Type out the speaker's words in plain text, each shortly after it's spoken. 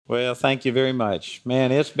Well, thank you very much.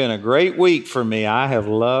 Man, it's been a great week for me. I have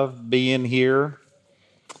loved being here.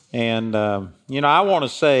 And, I want to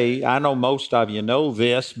say, I know most of you know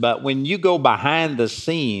this, but when you go behind the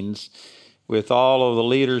scenes with all of the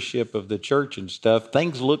leadership of the church and stuff,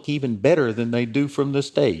 things look even better than they do from the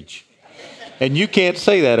stage. And you can't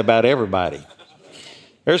say that about everybody.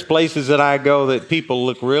 There's places that I go that people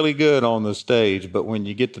look really good on the stage, but when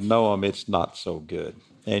you get to know them, it's not so good.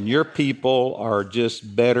 And your people are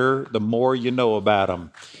just better the more you know about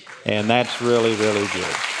them. And that's really, really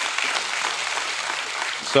good.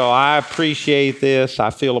 So I appreciate this.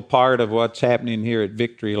 I feel a part of what's happening here at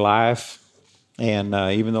Victory Life. And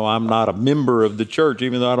even though I'm not a member of the church,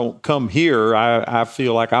 even though I don't come here, I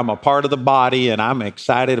feel like I'm a part of the body, and I'm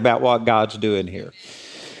excited about what God's doing here.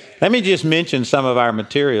 Let me just mention some of our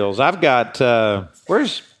materials. I've got,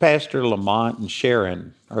 where's Pastor Lamont and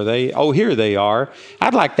Sharon? Are they? Oh, here they are.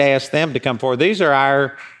 I'd like to ask them to come forward. These are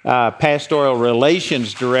our pastoral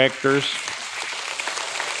relations directors.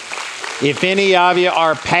 If any of you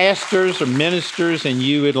are pastors or ministers and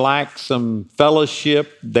you would like some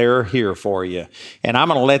fellowship, they're here for you. And I'm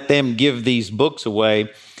going to let them give these books away.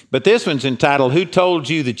 But this one's entitled, Who Told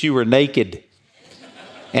You That You Were Naked?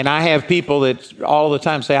 And I have people that all the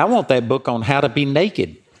time say, I want that book on how to be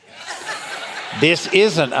naked. This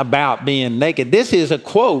isn't about being naked. This is a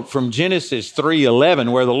quote from Genesis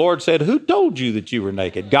 3:11 where the Lord said, who told you that you were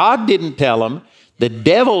naked? God didn't tell them. The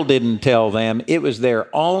devil didn't tell them. It was their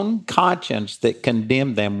own conscience that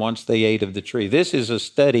condemned them once they ate of the tree. This is a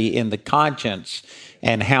study in the conscience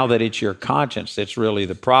and how that it's your conscience that's really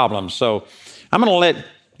the problem. So I'm going to let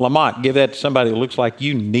Lamont give that to somebody who looks like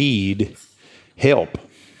you need help.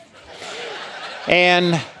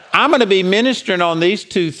 And I'm going to be ministering on these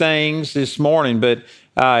two things this morning, but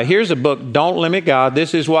here's a book, Don't Limit God.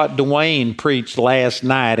 This is what Dwayne preached last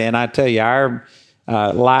night, and I tell you, our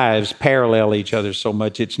lives parallel each other so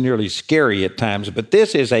much, it's nearly scary at times, but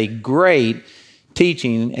this is a great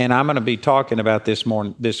teaching, and I'm going to be talking about this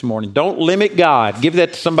morning. Don't limit God. Give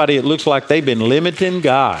that to somebody that looks like they've been limiting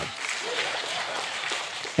God.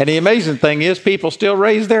 And the amazing thing is people still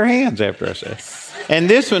raise their hands after I say it. And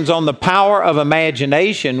this one's on the power of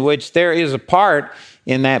imagination, which there is a part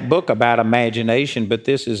in that book about imagination, but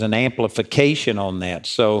this is an amplification on that.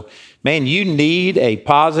 So, man, you need a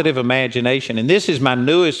positive imagination. And this is my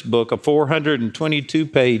newest book, a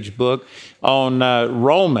 422-page book on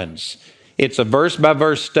Romans. It's a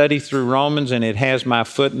verse-by-verse study through Romans, and it has my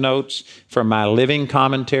footnotes from my living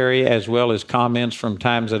commentary as well as comments from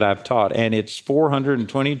times that I've taught. And it's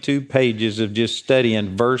 422 pages of just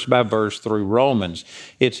studying verse by verse through Romans.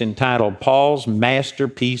 It's entitled Paul's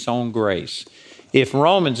Masterpiece on Grace. If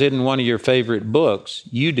Romans isn't one of your favorite books,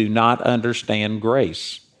 you do not understand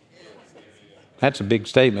grace. That's a big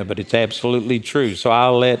statement, but it's absolutely true. So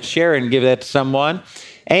I'll let Sharon give that to someone.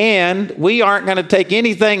 And we aren't going to take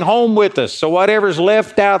anything home with us. So whatever's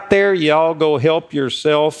left out there, y'all go help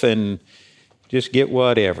yourself and just get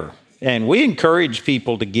whatever. And we encourage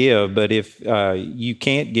people to give, but if you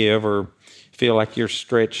can't give or feel like you're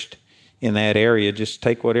stretched in that area, just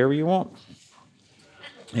take whatever you want.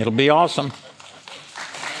 It'll be awesome.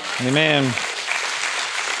 Amen.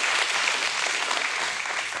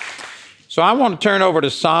 So I want to turn over to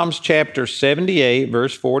Psalms chapter 78,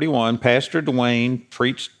 verse 41. Pastor Dwayne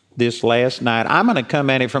preached this last night. I'm going to come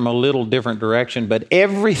at it from a little different direction, but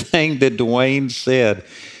everything that Dwayne said,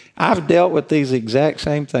 I've dealt with these exact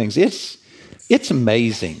same things. It's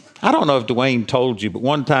amazing. I don't know if Dwayne told you, but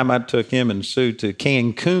one time I took him and Sue to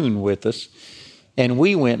Cancun with us, and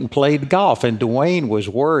we went and played golf, and Dwayne was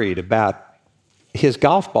worried about his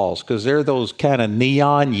golf balls because they're those kind of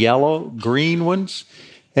neon yellow, green ones.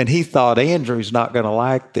 And he thought, Andrew's not going to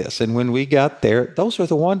like this. And when we got there, those are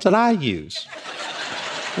the ones that I use.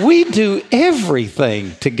 We do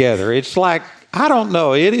everything together. It's like, I don't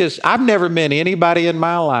know, I've never met anybody in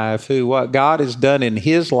my life who what God has done in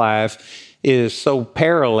his life is so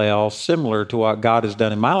parallel, similar to what God has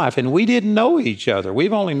done in my life. And we didn't know each other.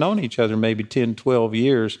 We've only known each other maybe 10, 12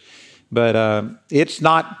 years. But it's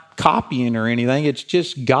not copying or anything. It's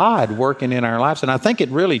just God working in our lives. And I think it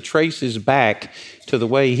really traces back to the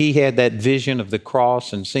way he had that vision of the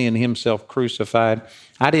cross and seeing himself crucified.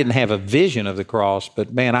 I didn't have a vision of the cross,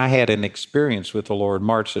 but man, I had an experience with the Lord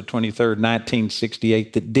March the 23rd,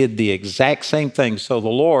 1968 that did the exact same thing. So the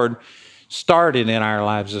Lord started in our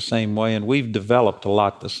lives the same way, and we've developed a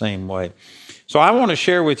lot the same way. So I want to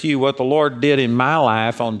share with you what the Lord did in my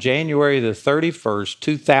life on January the 31st,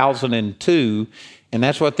 2002, and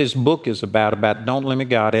that's what this book is about Don't Limit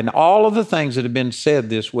God, and all of the things that have been said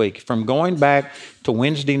this week, from going back to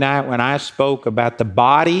Wednesday night when I spoke about the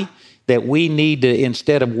body that we need to,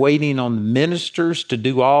 instead of waiting on the ministers to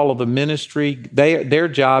do all of the ministry, their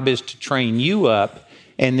job is to train you up,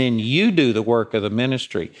 and then you do the work of the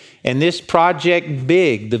ministry. And this project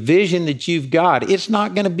big, the vision that you've got, it's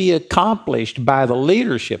not going to be accomplished by the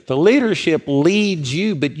leadership. The leadership leads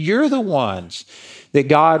you, but you're the ones that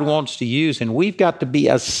God wants to use. And we've got to be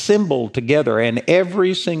assembled together, and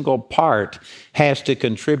every single part has to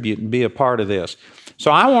contribute and be a part of this.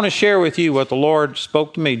 So I want to share with you what the Lord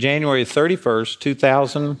spoke to me January 31st,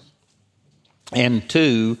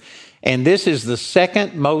 2002. And this is the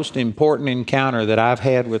second most important encounter that I've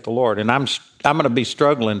had with the Lord. And I'm going to be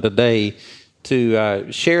struggling today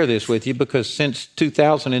to share this with you, because since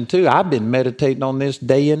 2002, I've been meditating on this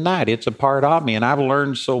day and night. It's a part of me, and I've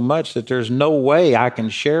learned so much that there's no way I can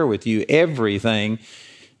share with you everything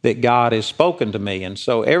that God has spoken to me. And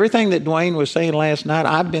so everything that Dwayne was saying last night,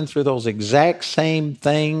 I've been through those exact same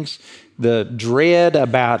things. The dread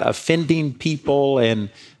about offending people, and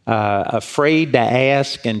afraid to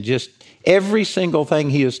ask, and just every single thing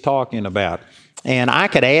he is talking about. And I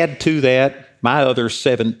could add to that my other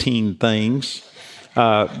 17 things.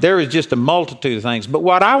 There is just a multitude of things. But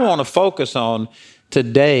what I want to focus on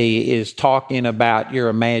today is talking about your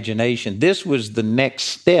imagination. This was the next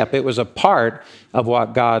step. It was a part of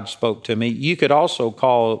what God spoke to me. You could also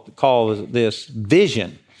call this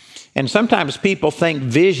vision. And sometimes people think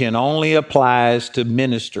vision only applies to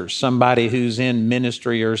ministers, somebody who's in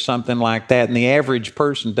ministry or something like that, and the average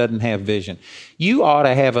person doesn't have vision. You ought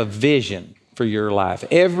to have a vision for your life.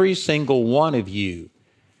 Every single one of you.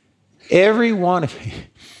 Every one of you.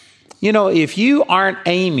 You know, if you aren't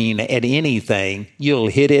aiming at anything, you'll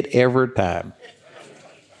hit it every time.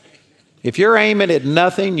 If you're aiming at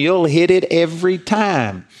nothing, you'll hit it every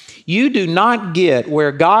time. You do not get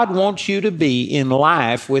where God wants you to be in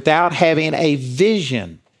life without having a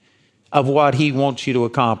vision of what he wants you to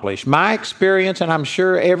accomplish. My experience, and I'm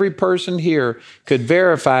sure every person here could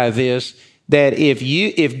verify this, that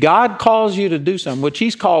if God calls you to do something, which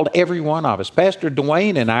he's called every one of us. Pastor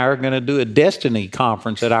Dwayne and I are going to do a Destiny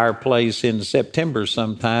conference at our place in September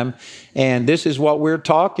sometime. And this is what we're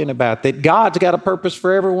talking about, that God's got a purpose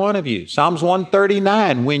for every one of you. Psalms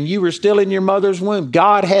 139, when you were still in your mother's womb,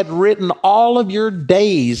 God had written all of your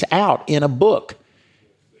days out in a book.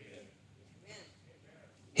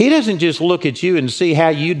 He doesn't just look at you and see how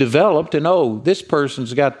you developed and, oh, this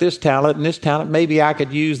person's got this talent and this talent. Maybe I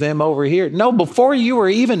could use them over here. No, before you were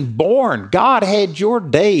even born, God had your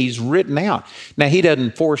days written out. Now, he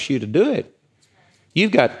doesn't force you to do it.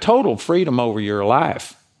 You've got total freedom over your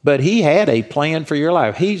life, but he had a plan for your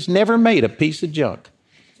life. He's never made a piece of junk.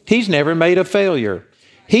 He's never made a failure.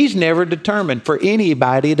 He's never determined for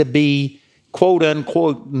anybody to be, quote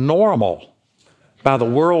unquote, normal by the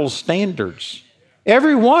world's standards.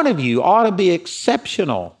 Every one of you ought to be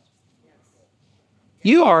exceptional.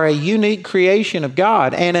 You are a unique creation of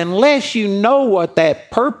God. And unless you know what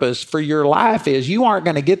that purpose for your life is, you aren't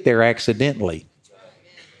going to get there accidentally.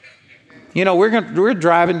 You know, we're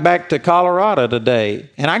driving back to Colorado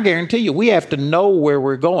today, and I guarantee you, we have to know where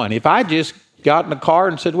we're going. If I just got in a car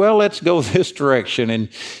and said, well, let's go this direction, and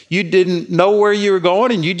you didn't know where you were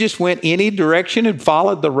going, and you just went any direction and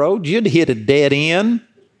followed the road, you'd hit a dead end.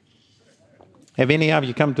 Have any of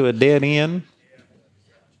you come to a dead end?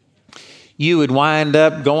 You would wind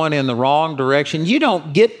up going in the wrong direction. You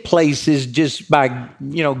don't get places just by,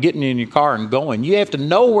 getting in your car and going. You have to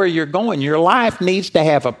know where you're going. Your life needs to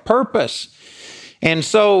have a purpose. And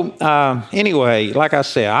so, anyway, like I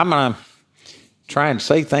said, I'm going to try and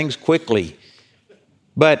say things quickly.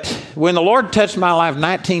 But when the Lord touched my life in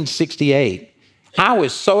 1968, I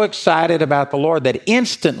was so excited about the Lord that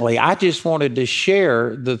instantly I just wanted to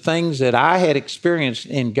share the things that I had experienced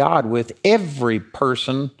in God with every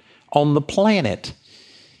person on the planet.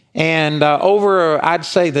 And over, I'd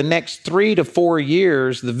say, the next 3 to 4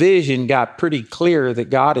 years, the vision got pretty clear that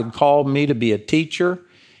God had called me to be a teacher.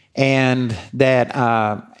 And that,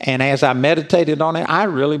 and as I meditated on it, I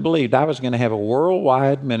really believed I was going to have a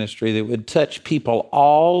worldwide ministry that would touch people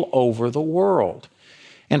all over the world.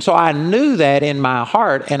 And so I knew that in my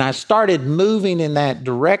heart, and I started moving in that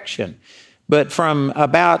direction. But from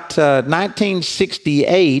about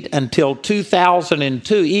 1968 until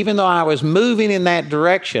 2002, even though I was moving in that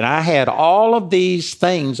direction, I had all of these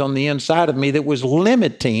things on the inside of me that was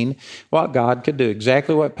limiting what God could do,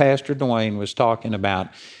 exactly what Pastor Dwayne was talking about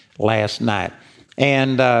last night.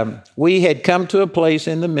 And we had come to a place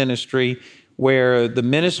in the ministry where the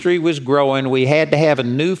ministry was growing. We had to have a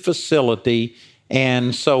new facility.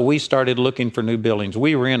 And so we started looking for new buildings.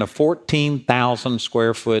 We were in a 14,000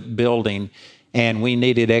 square foot building, and we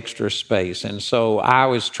needed extra space. And so I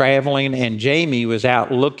was traveling, and Jamie was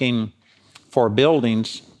out looking for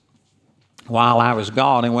buildings while I was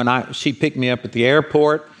gone. And when she picked me up at the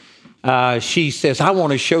airport, she says, I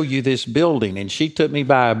want to show you this building. And she took me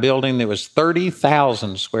by a building that was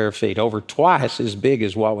 30,000 square feet, over twice as big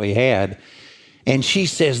as what we had. And she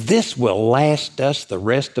says, this will last us the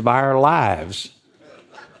rest of our lives.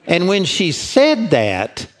 And when she said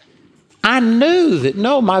that, I knew that,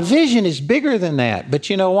 no, my vision is bigger than that. But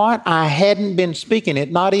you know what? I hadn't been speaking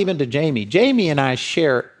it, not even to Jamie. Jamie and I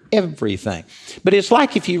share everything. But it's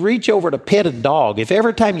like if you reach over to pet a dog. If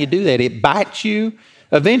every time you do that, it bites you,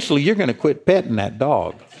 eventually you're going to quit petting that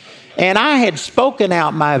dog. And I had spoken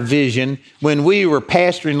out my vision when we were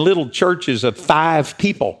pastoring little churches of 5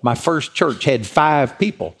 people. My first church had 5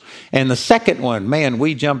 people. And the second one, man,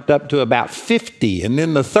 we jumped up to about 50. And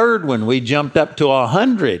then the third one, we jumped up to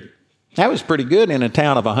 100. That was pretty good in a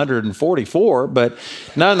town of 144, but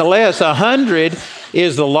nonetheless, 100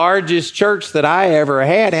 is the largest church that I ever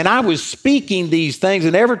had. And I was speaking these things,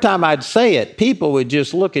 and every time I'd say it, people would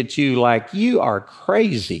just look at you like, you are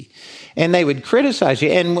crazy. And they would criticize you,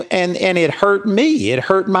 and it hurt me. It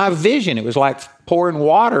hurt my vision. It was like pouring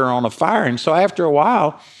water on a fire. And so after a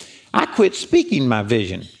while, I quit speaking my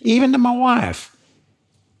vision, even to my wife.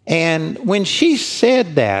 And when she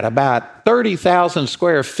said that about 30,000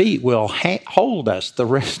 square feet will hold us the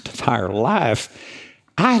rest of our life,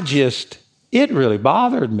 it really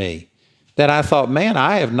bothered me that I thought, man,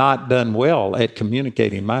 I have not done well at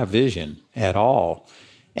communicating my vision at all.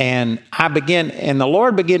 And the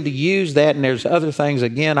Lord began to use that, and there's other things.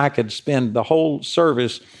 Again, I could spend the whole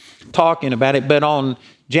service talking about it, but on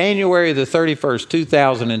January the 31st,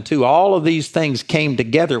 2002, all of these things came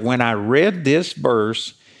together when I read this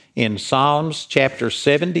verse in Psalms chapter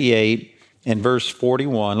 78 and verse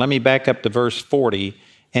 41. Let me back up to verse 40.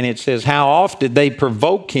 And it says, how oft did they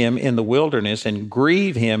provoke him in the wilderness and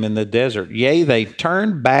grieve him in the desert? Yea, they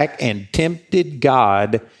turned back and tempted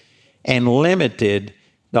God and limited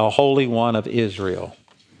the Holy One of Israel.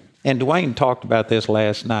 And Dwayne talked about this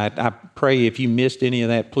last night. I pray if you missed any of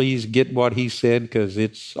that, please get what he said, because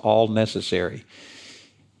it's all necessary.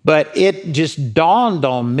 But it just dawned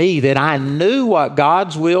on me that I knew what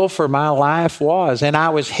God's will for my life was, and I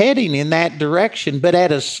was heading in that direction, but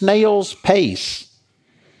at a snail's pace.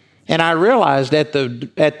 And I realized at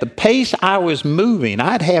the pace I was moving,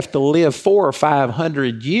 I'd have to live 400 or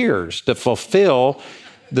 500 years to fulfill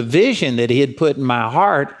the vision that he had put in my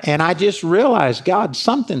heart. And I just realized, God,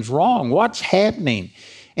 something's wrong. What's happening?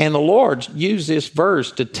 And the Lord used this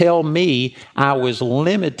verse to tell me I was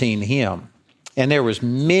limiting him. And there was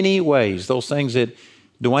many ways, those things that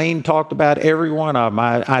Dwayne talked about, every one of them,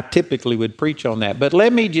 I typically would preach on that. But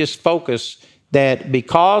let me just focus that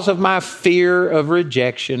because of my fear of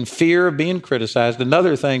rejection, fear of being criticized,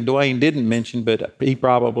 another thing Dwayne didn't mention, but he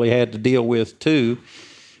probably had to deal with too,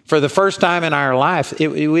 for the first time in our life,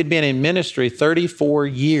 we'd been in ministry 34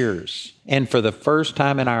 years. And for the first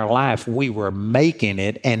time in our life, we were making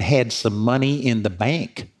it and had some money in the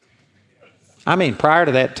bank. I mean, prior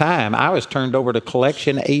to that time, I was turned over to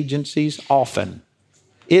collection agencies often.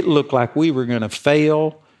 It looked like we were going to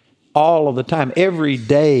fail all of the time. Every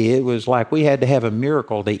day, it was like we had to have a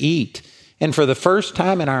miracle to eat. And for the first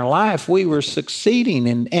time in our life, we were succeeding,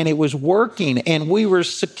 and it was working, and we were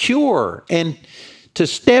secure. And to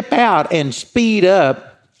step out and speed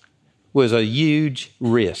up was a huge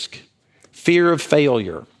risk. Fear of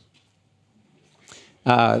failure.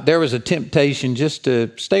 There was a temptation just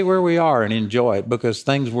to stay where we are and enjoy it because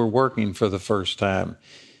things were working for the first time.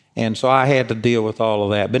 And so I had to deal with all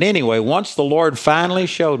of that. But anyway, once the Lord finally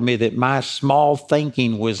showed me that my small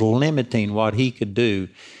thinking was limiting what he could do,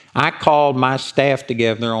 I called my staff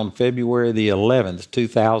together on February the 11th,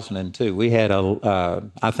 2002. We had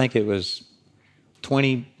I think it was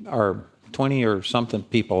 20 or something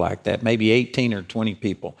people like that, maybe 18 or 20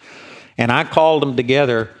 people. And I called them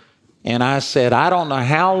together and I said, I don't know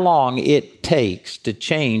how long it takes to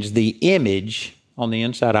change the image on the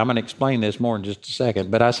inside. I'm going to explain this more in just a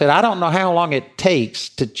second. But I said, I don't know how long it takes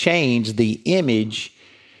to change the image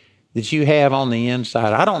that you have on the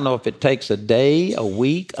inside. I don't know if it takes a day, a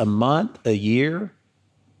week, a month, a year.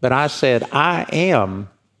 But I said, I am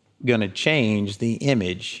going to change the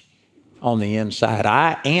image on the inside.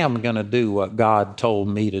 I am going to do what God told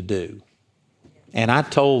me to do. And I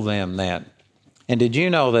told them that. And did you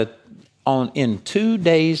know that in 2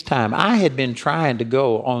 days' time, I had been trying to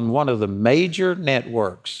go on one of the major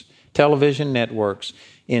networks, television networks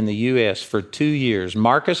in the U.S. for 2 years.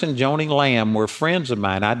 Marcus and Joni Lamb were friends of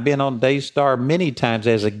mine. I'd been on Daystar many times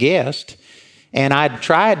as a guest, and I'd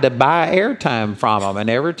tried to buy airtime from them. And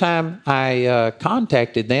every time I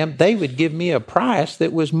contacted them, they would give me a price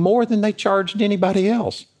that was more than they charged anybody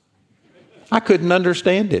else. I couldn't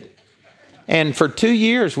understand it. And for 2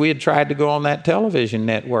 years, we had tried to go on that television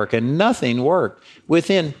network, and nothing worked.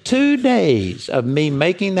 Within 2 days of me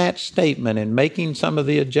making that statement and making some of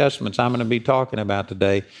the adjustments I'm going to be talking about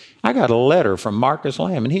today, I got a letter from Marcus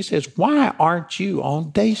Lamb, and he says, "Why aren't you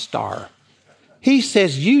on Daystar?" He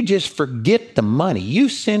says, "You just forget the money. You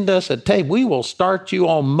send us a tape. We will start you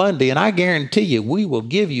on Monday, and I guarantee you we will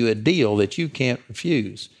give you a deal that you can't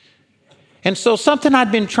refuse." And so something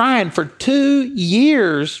I'd been trying for 2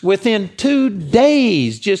 years, within 2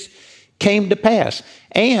 days, just came to pass.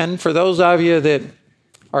 And for those of you that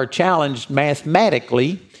are challenged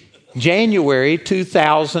mathematically, January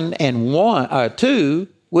 2002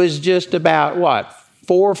 was just about,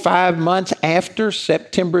 4 or 5 months after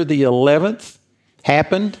September the 11th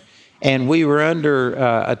happened, and we were under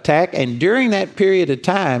attack. And during that period of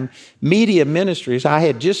time, Media Ministries, I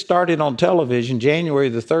had just started on television January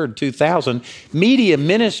the 3rd, 2000. Media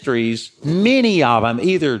Ministries, many of them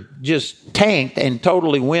either just tanked and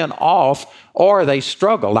totally went off, or they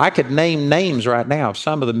struggled. I could name names right now of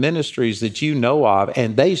some of the ministries that you know of,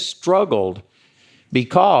 and they struggled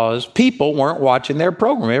because people weren't watching their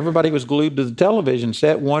program. Everybody was glued to the television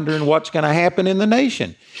set wondering what's going to happen in the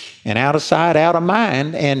nation. And out of sight, out of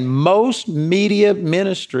mind. And most media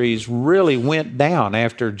ministries really went down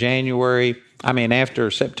after September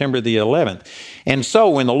the 11th. And so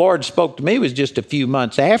when the Lord spoke to me, it was just a few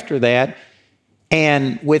months after that.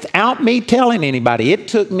 And without me telling anybody, it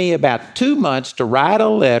took me about 2 months to write a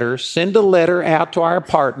letter, send a letter out to our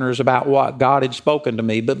partners about what God had spoken to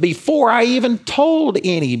me. But before I even told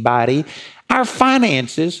anybody, our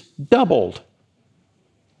finances doubled.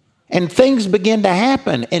 And things began to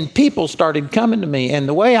happen, and people started coming to me. And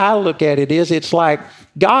the way I look at it is, it's like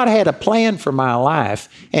God had a plan for my life,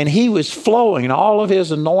 and He was flowing all of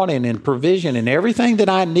His anointing and provision and everything that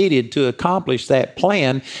I needed to accomplish that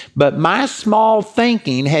plan. But my small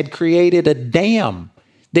thinking had created a dam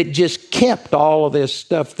that just kept all of this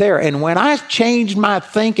stuff there. And when I changed my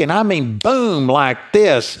thinking, boom, like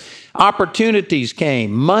this, opportunities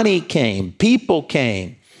came, money came, people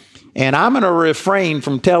came. And I'm going to refrain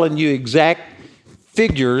from telling you exact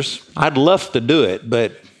figures. I'd love to do it,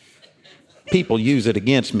 but people use it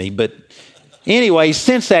against me. But anyway,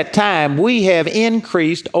 since that time, we have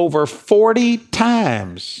increased over 40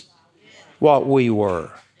 times what we were.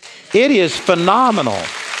 It is phenomenal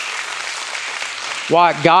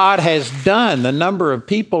what God has done, the number of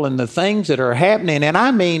people and the things that are happening. And I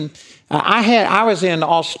was in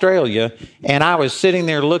Australia, and I was sitting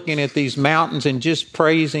there looking at these mountains and just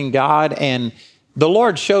praising God, and the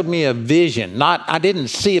Lord showed me a vision. I didn't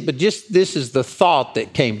see it, but just this is the thought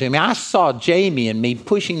that came to me. I saw Jamie and me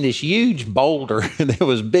pushing this huge boulder that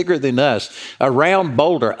was bigger than us, a round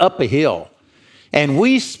boulder up a hill. And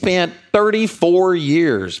we spent 34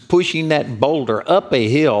 years pushing that boulder up a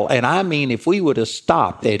hill. And if we would have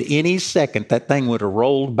stopped at any second, that thing would have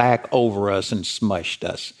rolled back over us and smushed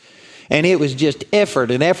us. And it was just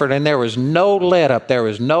effort, and there was no let up, there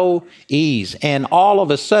was no ease. And all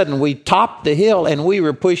of a sudden, we topped the hill, and we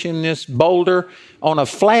were pushing this boulder on a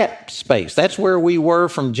flat space. That's where we were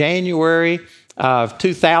from January of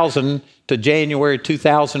 2000 to January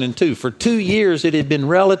 2002. For 2 years, it had been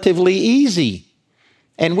relatively easy,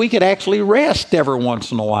 and we could actually rest every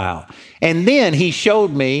once in a while. And then He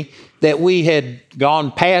showed me that we had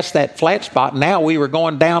gone past that flat spot. Now we were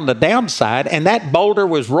going down the downside, and that boulder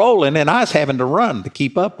was rolling, and I was having to run to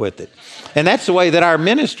keep up with it. And that's the way that our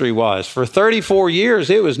ministry was. For 34 years,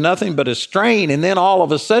 it was nothing but a strain. And then all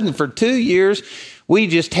of a sudden, for 2 years, we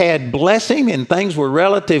just had blessing, and things were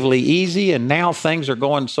relatively easy. And now things are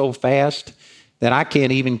going so fast that I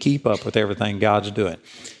can't even keep up with everything God's doing.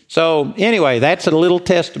 So anyway, that's a little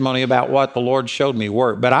testimony about what the Lord showed me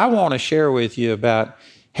work. But I want to share with you about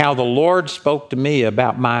how the Lord spoke to me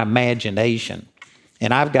about my imagination.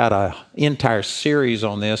 And I've got an entire series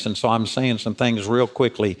on this, and so I'm saying some things real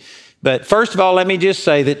quickly. But first of all, let me just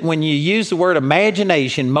say that when you use the word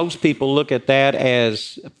imagination, most people look at that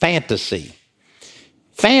as fantasy.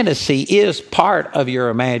 Fantasy is part of your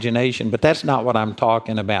imagination, but that's not what I'm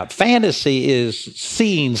talking about. Fantasy is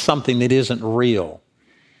seeing something that isn't real,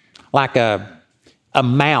 like a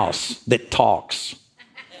mouse that talks.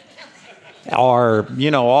 Or,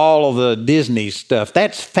 all of the Disney stuff.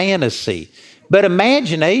 That's fantasy. But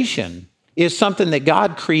imagination is something that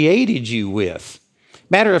God created you with.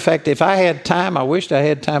 Matter of fact, if I had time, I wished I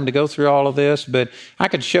had time to go through all of this, but I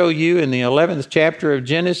could show you in the 11th chapter of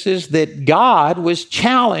Genesis that God was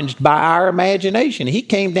challenged by our imagination. He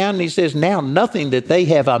came down and He says, now nothing that they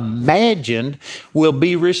have imagined will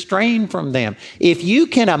be restrained from them. If you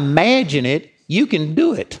can imagine it, you can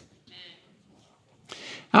do it.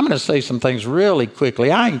 I'm going to say some things really quickly.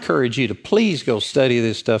 I encourage you to please go study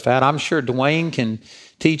this stuff out. I'm sure Dwayne can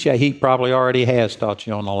teach you. He probably already has taught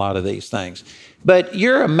you on a lot of these things. But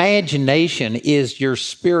your imagination is your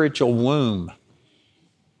spiritual womb.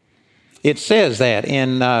 It says that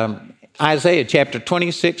in Isaiah chapter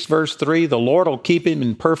 26, verse 3, the Lord will keep him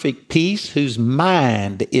in perfect peace whose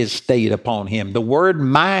mind is stayed upon him. The word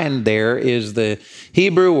mind there is the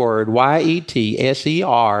Hebrew word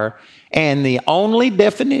Y-E-T-S-E-R, and the only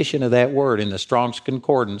definition of that word in the Strong's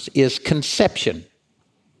Concordance is conception.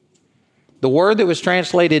 The word that was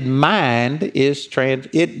translated mind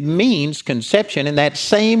it means conception, and that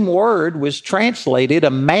same word was translated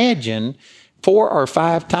imagine 4 or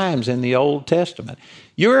 5 times in the Old Testament.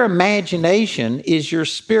 Your imagination is your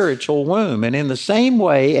spiritual womb, and in the same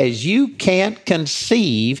way as you can't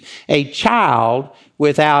conceive a child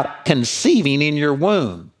without conceiving in your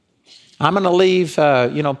womb. I'm going to leave,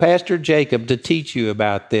 Pastor Jacob to teach you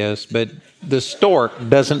about this, but the stork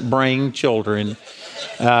doesn't bring children.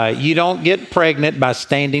 You don't get pregnant by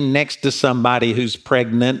standing next to somebody who's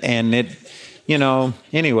pregnant, and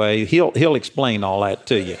anyway, he'll explain all that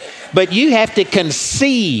to you. But you have to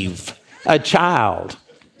conceive a child,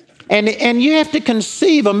 and you have to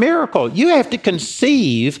conceive a miracle. You have to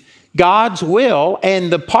conceive God's will,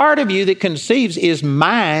 and the part of you that conceives is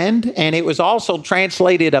mind, and it was also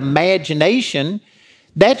translated imagination.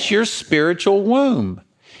 That's your spiritual womb.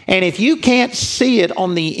 And if you can't see it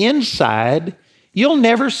on the inside, you'll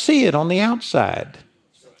never see it on the outside.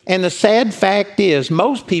 And the sad fact is,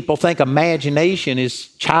 most people think imagination is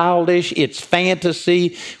childish, it's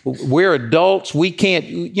fantasy, we're adults, we can't,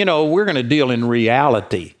 we're going to deal in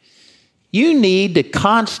reality. You need to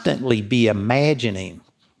constantly be imagining,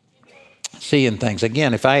 seeing things.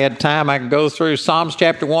 Again, if I had time, I could go through Psalms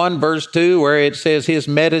chapter 1, verse 2, where it says,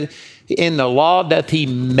 in the law doth he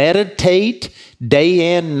meditate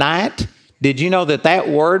day and night. Did you know that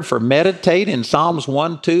word for meditate in Psalms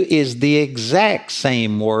 1:2 is the exact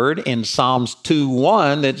same word in Psalms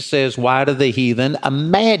 2:1 that says, why do the heathen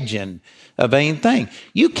imagine a vain thing?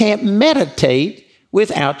 You can't meditate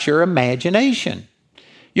without your imagination.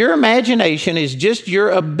 Your imagination is just your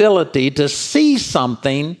ability to see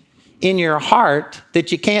something in your heart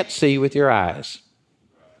that you can't see with your eyes.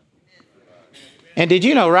 And did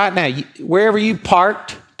you know right now, wherever you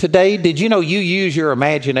parked today, did you know you use your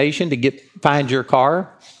imagination to find your car?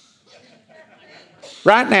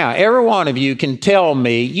 Right now, every one of you can tell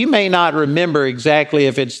me, you may not remember exactly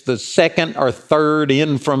if it's the second or third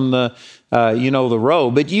in from the row,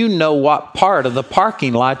 but you know what part of the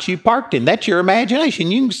parking lot you parked in. That's your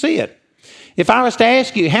imagination. You can see it. If I was to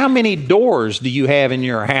ask you, how many doors do you have in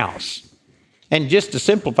your house? And just to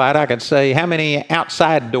simplify it, I could say, how many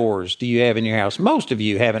outside doors do you have in your house? Most of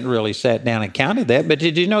you haven't really sat down and counted that, but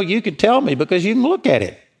did you know you could tell me because you can look at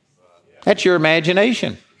it? That's your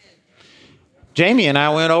imagination. Jamie and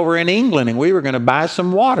I went over in England, and we were going to buy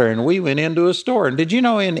some water, and we went into a store. And did you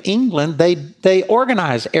know in England, they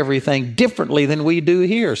organize everything differently than we do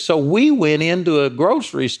here. So we went into a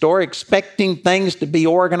grocery store expecting things to be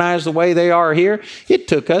organized the way they are here. It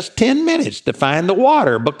took us 10 minutes to find the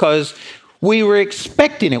water because we were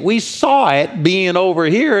expecting it. We saw it being over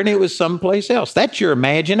here, and it was someplace else. That's your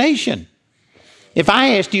imagination. If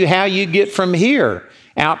I asked you how you get from here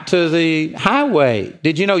out to the highway,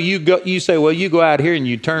 did you know you say, well, you go out here and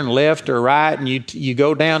you turn left or right, and you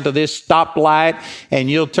go down to this stoplight and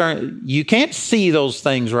you'll turn. You can't see those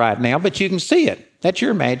things right now, but you can see it. That's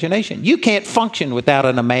your imagination. You can't function without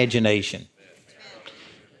an imagination.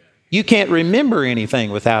 You can't remember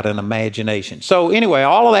anything without an imagination. So anyway,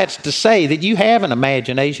 all of that's to say that you have an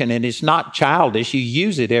imagination, and it's not childish. You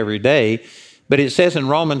use it every day. But it says in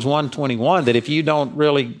Romans 1:21 that if you don't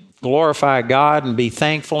really glorify God and be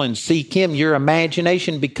thankful and seek Him, your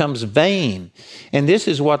imagination becomes vain. And this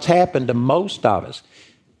is what's happened to most of us.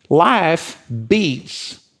 Life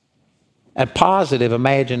beats a positive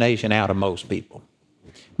imagination out of most people.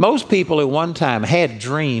 Most people at one time had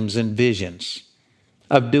dreams and visions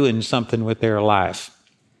of doing something with their life.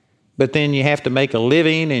 But then you have to make a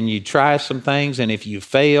living, and you try some things, and if you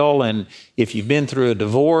fail, and if you've been through a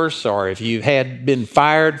divorce, or if you've been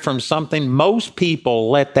fired from something, most people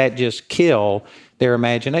let that just kill their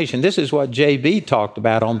imagination. This is what JB talked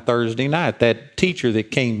about on Thursday night, that teacher that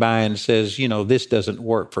came by and says, this doesn't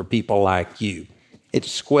work for people like you. It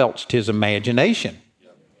squelched his imagination,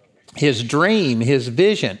 his dream, his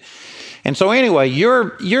vision. And so anyway,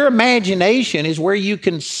 your imagination is where you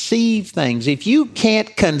conceive things. If you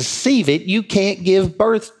can't conceive it, you can't give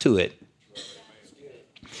birth to it.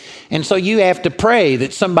 And so you have to pray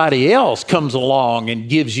that somebody else comes along and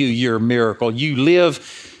gives you your miracle. You live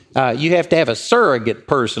You have to have a surrogate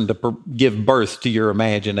person to give birth to your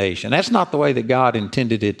imagination. That's not the way that God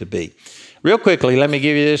intended it to be. Real quickly, let me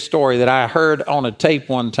give you this story that I heard on a tape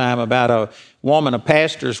one time about a woman, a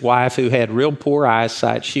pastor's wife, who had real poor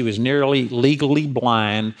eyesight. She was nearly legally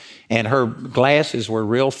blind, and her glasses were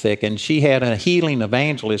real thick. And she had a healing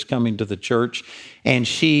evangelist coming to the church, and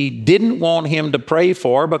she didn't want him to pray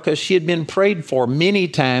for her because she had been prayed for many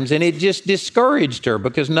times, and it just discouraged her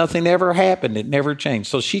because nothing ever happened. It never changed.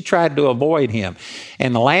 So she tried to avoid him.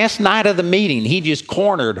 And the last night of the meeting, he just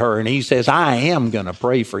cornered her, and he says, I am going to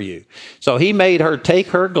pray for you. So he made her take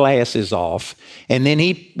her glasses off, and then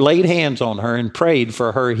he laid hands on her and prayed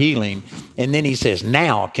for her healing. And then he says,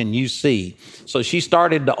 now can you see? So she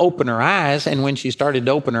started to open her eyes, and when she started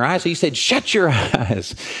to open her eyes, he said, shut your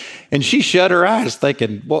eyes. And she shut her eyes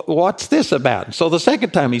thinking, what's this about? And so the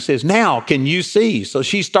second time he says, now can you see? So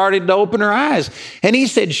she started to open her eyes, and he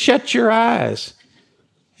said, shut your eyes.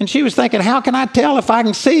 And she was thinking, how can I tell if I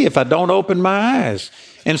can see if I don't open my eyes?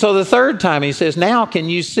 And so the third time he says, now can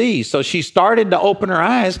you see? So she started to open her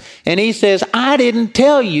eyes, and he says, I didn't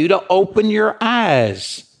tell you to open your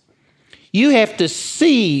eyes. You have to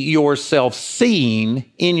see yourself seeing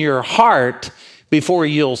in your heart before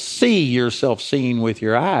you'll see yourself seeing with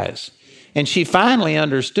your eyes. And she finally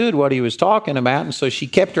understood what he was talking about, and so she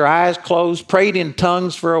kept her eyes closed, prayed in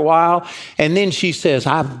tongues for a while, and then she says,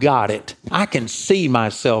 I've got it. I can see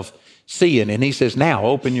myself seeing. And he says, now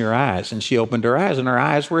open your eyes. And she opened her eyes, and her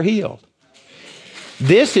eyes were healed.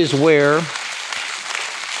 This is where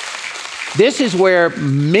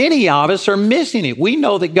many of us are missing it. We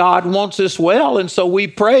know that God wants us well, and so we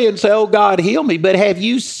pray and say, oh, God, heal me. But have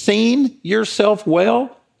you seen yourself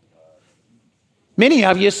well? Many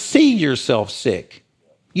of you see yourself sick.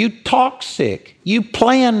 You talk sick. You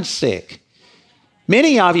plan sick.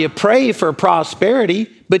 Many of you pray for prosperity,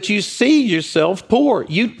 but you see yourself poor.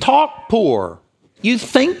 You talk poor. You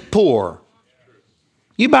think poor.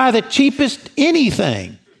 You buy the cheapest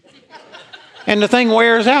anything. And the thing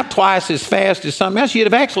wears out twice as fast as something else. You'd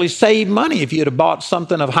have actually saved money if you'd have bought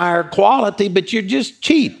something of higher quality, but you're just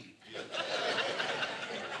cheap.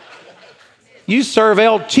 You serve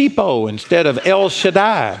El Cheapo instead of El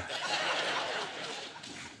Shaddai.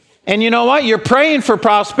 And you know what? You're praying for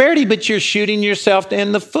prosperity, but you're shooting yourself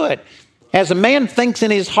in the foot. As a man thinks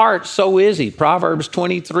in his heart, so is he. Proverbs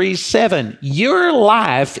 23:7. Your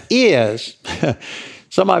life is,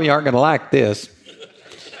 some of you aren't going to like this,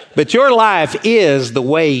 but your life is the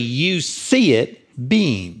way you see it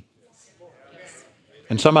being.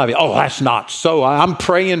 And some of you, oh, that's not so. I'm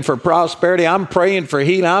praying for prosperity. I'm praying for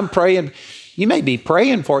healing. I'm praying. You may be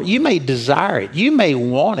praying for it. You may desire it. You may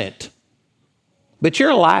want it. But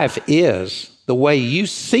your life is the way you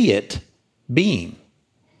see it being.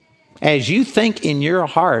 As you think in your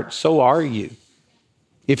heart, so are you.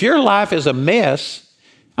 If your life is a mess,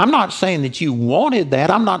 I'm not saying that you wanted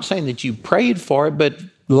that. I'm not saying that you prayed for it, but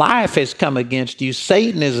life has come against you.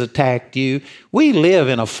 Satan has attacked you. We live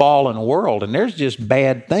in a fallen world, and there's just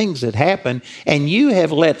bad things that happen, and you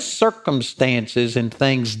have let circumstances and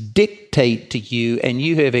things dictate to you, and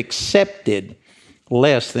you have accepted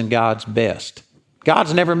less than God's best.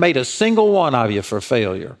 God's never made a single one of you for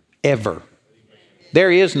failure, ever.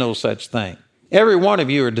 There is no such thing. Every one of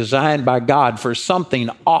you are designed by God for something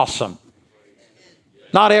awesome.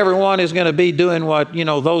 Not everyone is going to be doing what,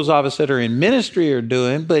 those of us that are in ministry are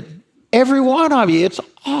doing, but every one of you, it's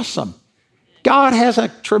awesome. God has a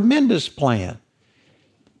tremendous plan.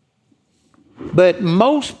 But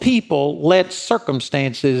most people let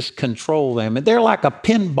circumstances control them. And they're like a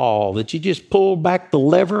pinball that you just pull back the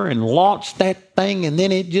lever and launch that thing, and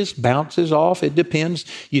then it just bounces off. It depends.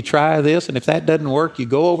 You try this, and if that doesn't work, you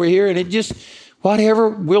go over here, and it just, whatever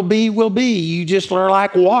will be, will be. You just are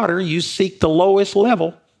like water. You seek the lowest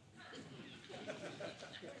level.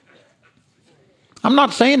 I'm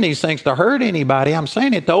not saying these things to hurt anybody. I'm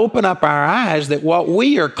saying it to open up our eyes that what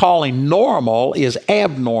we are calling normal is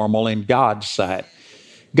abnormal in God's sight.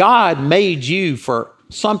 God made you for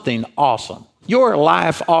something awesome. Your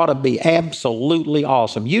life ought to be absolutely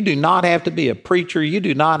awesome. You do not have to be a preacher. You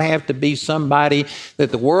do not have to be somebody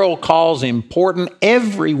that the world calls important.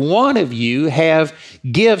 Every one of you have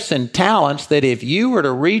gifts and talents that if you were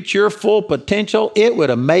to reach your full potential, it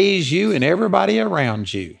would amaze you and everybody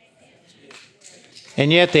around you.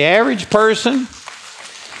 And yet the average person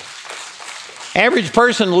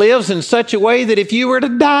lives in such a way that if you were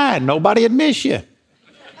to die, nobody would miss you.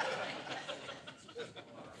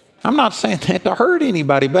 I'm not saying that to hurt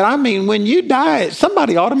anybody, but I mean, when you die,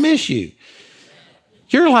 somebody ought to miss you.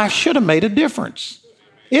 Your life should have made a difference.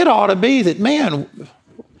 It ought to be that, man,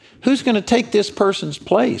 who's going to take this person's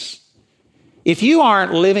place? If you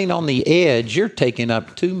aren't living on the edge, you're taking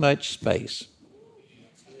up too much space.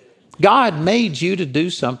 God made you to do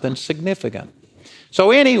something significant.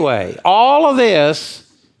 So anyway, all of this,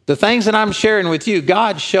 the things that I'm sharing with you,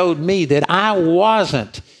 God showed me that I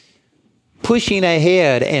wasn't pushing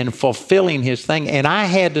ahead and fulfilling his thing. And I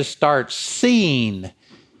had to start seeing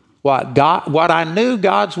what I knew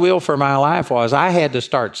God's will for my life was. I had to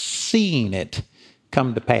start seeing it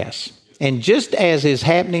come to pass. And just as is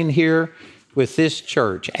happening here with this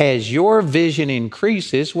church, as your vision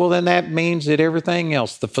increases, well, then that means that everything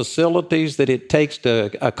else, the facilities that it takes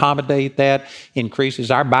to accommodate that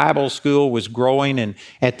increases. Our Bible school was growing, and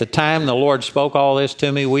at the time the Lord spoke all this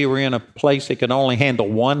to me, we were in a place that could only handle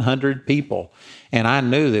 100 people. And I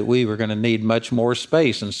knew that we were going to need much more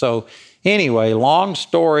space. And so anyway, long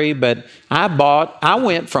story, but I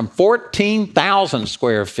went from 14,000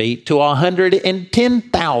 square feet to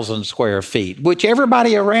 110,000 square feet, which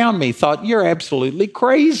everybody around me thought, you're absolutely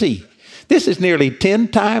crazy. This is nearly 10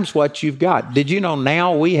 times what you've got. Did you know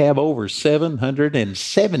now we have over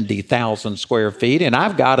 770,000 square feet, and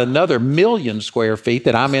I've got another 1,000,000 square feet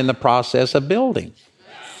that I'm in the process of building.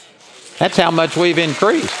 That's how much we've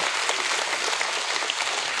increased.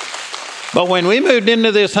 But when we moved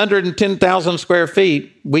into this 110,000 square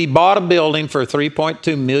feet, we bought a building for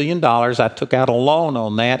 $3.2 million. I took out a loan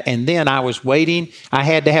on that, and then I was waiting. I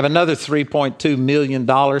had to have another $3.2 million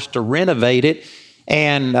to renovate it,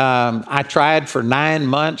 and I tried for 9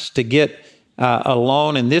 months to get a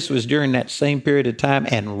loan, and this was during that same period of time.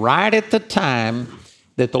 And right at the time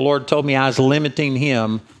that the Lord told me I was limiting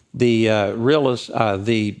him, the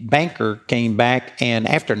banker came back, and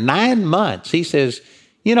after 9 months, he says,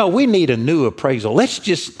 you know, we need a new appraisal. Let's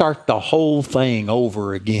just start the whole thing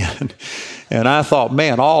over again. And I thought,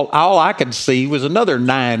 man, all I could see was another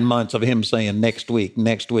 9 months of him saying next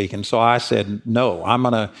week. And so I said, no, I'm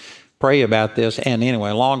going to pray about this. And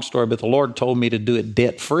anyway, long story, but the Lord told me to do it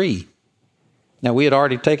debt-free. Now, we had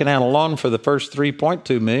already taken out a loan for the first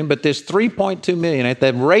 $3.2 million, but this $3.2 million, at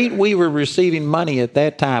the rate we were receiving money at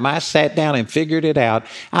that time, I sat down and figured it out.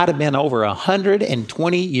 I'd have been over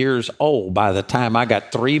 120 years old by the time I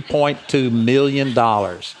got $3.2 million.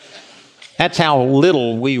 That's how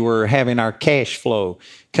little we were having our cash flow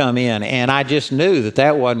come in, and I just knew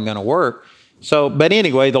that wasn't going to work. So, but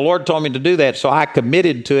anyway, the Lord told me to do that, so I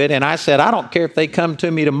committed to it, and I said, I don't care if they come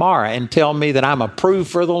to me tomorrow and tell me that I'm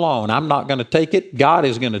approved for the loan. I'm not going to take it. God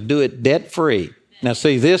is going to do it debt-free. Now,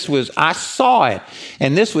 see, I saw it,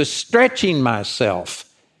 and this was stretching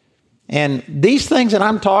myself. And these things that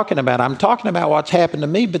I'm talking about what's happened to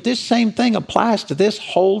me, but this same thing applies to this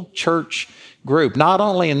whole church group, not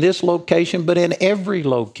only in this location, but in every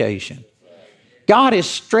location. God is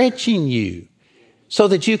stretching you so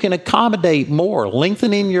that you can accommodate more,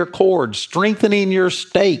 lengthening your cords, strengthening your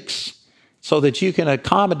stakes, so that you can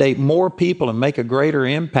accommodate more people and make a greater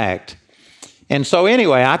impact. And so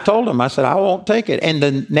anyway, I told him, I said, I won't take it. And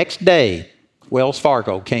the next day, Wells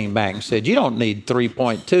Fargo came back and said, you don't need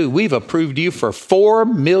 3.2. We've approved you for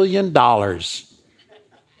 $4 million.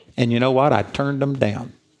 And you know what? I turned them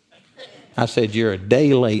down. I said, you're a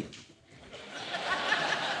day late.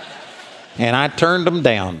 And I turned them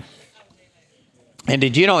down. And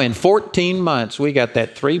did you know in 14 months, we got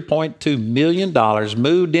that $3.2 million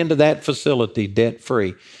moved into that facility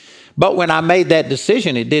debt-free. But when I made that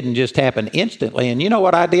decision, it didn't just happen instantly. And you know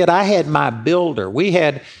what I did? I had my builder. We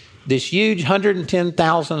had this huge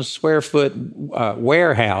 110,000 square foot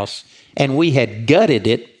warehouse, and we had gutted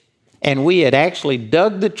it, and we had actually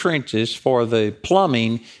dug the trenches for the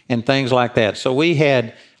plumbing and things like that. So we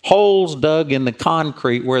had holes dug in the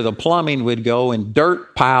concrete where the plumbing would go and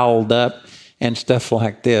dirt piled up and stuff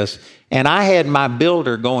like this. And I had my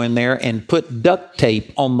builder go in there and put duct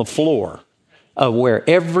tape on the floor of where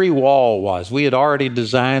every wall was. We had already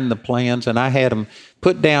designed the plans, and I had them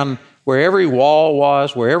put down where every wall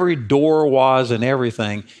was, where every door was, and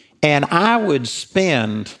everything. And I would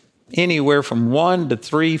spend anywhere from 1 to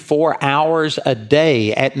 3, 4 hours a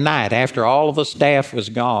day at night after all of the staff was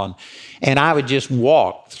gone. And I would just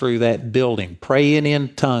walk through that building, praying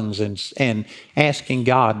in tongues and asking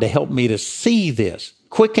God to help me to see this,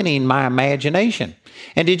 quickening my imagination.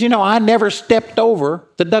 And did you know I never stepped over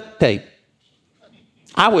the duct tape?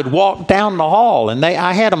 I would walk down the hall, and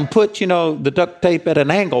I had them put, the duct tape at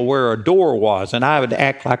an angle where a door was, and I would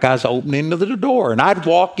act like I was opening the door. And I'd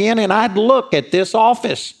walk in, and I'd look at this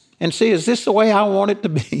office and see, is this the way I want it to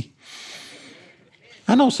be?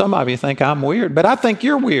 I know some of you think I'm weird, but I think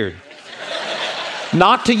you're weird.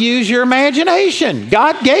 Not to use your imagination.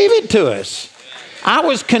 God gave it to us. I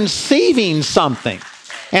was conceiving something.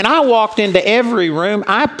 And I walked into every room.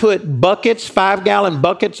 I put buckets, 5-gallon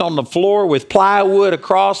buckets on the floor with plywood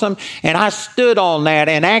across them. And I stood on that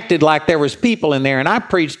and acted like there was people in there. And I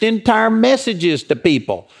preached entire messages to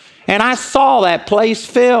people. And I saw that place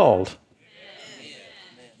filled.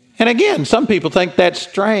 And again, some people think that's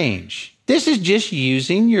strange. This is just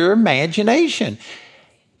using your imagination.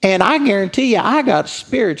 And I guarantee you, I got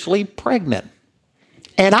spiritually pregnant.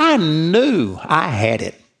 And I knew I had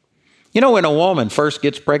it. You know, when a woman first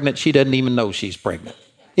gets pregnant, she doesn't even know she's pregnant.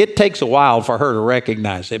 It takes a while for her to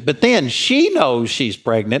recognize it. But then she knows she's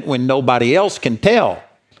pregnant when nobody else can tell.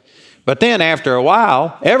 But then after a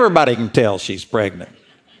while, everybody can tell she's pregnant.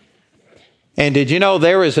 And did you know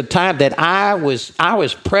there was a time that I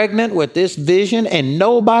was pregnant with this vision and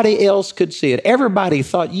nobody else could see it. Everybody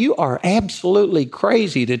thought, you are absolutely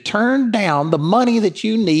crazy to turn down the money that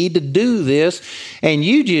you need to do this, and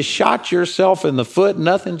you just shot yourself in the foot.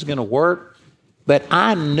 Nothing's going to work. But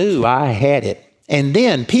I knew I had it. And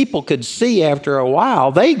then people could see after a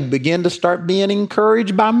while, they began to start being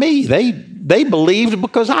encouraged by me. They believed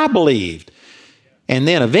because I believed. And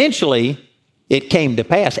then eventually, it came to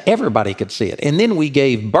pass. Everybody could see it. And then we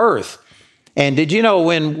gave birth. And did you know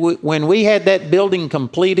when we had that building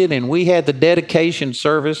completed and we had the dedication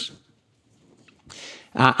service,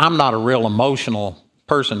 I'm not a real emotional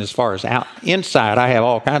person as far as inside. I have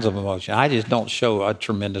all kinds of emotion. I just don't show a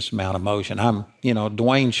tremendous amount of emotion.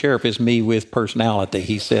 Dwayne Sheriff is me with personality.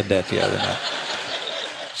 He said that the other night.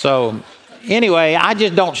 So anyway, I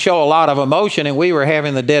just don't show a lot of emotion. And we were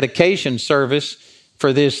having the dedication service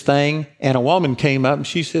for this thing, and a woman came up and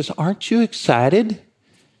she says, aren't you excited?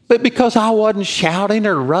 But because I wasn't shouting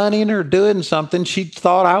or running or doing something, she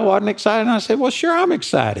thought I wasn't excited. And I said, well, sure, I'm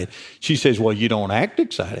excited. She says, well, you don't act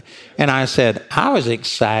excited. And I said, I was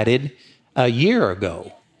excited a year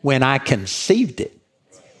ago when I conceived it.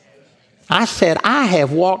 I said, I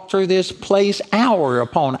have walked through this place hour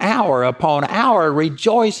upon hour upon hour,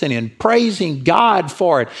 rejoicing and praising God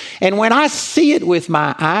for it. And when I see it with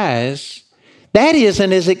my eyes, that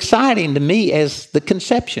isn't as exciting to me as the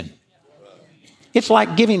conception. It's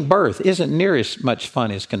like giving birth isn't near as much fun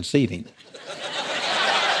as conceiving.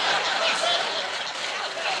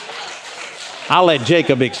 I'll let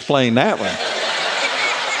Jacob explain that one.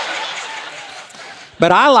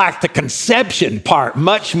 But I like the conception part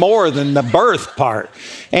much more than the birth part.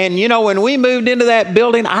 And you know, when we moved into that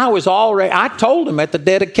building, I told him at the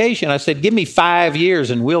dedication, I said, give me 5 years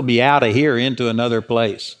and we'll be out of here into another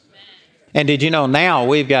place. And did you know now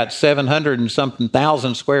we've got 700 and something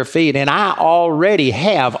thousand square feet, and I already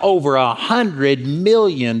have over $100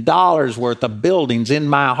 million worth of buildings in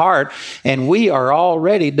my heart, and we are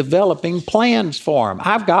already developing plans for them.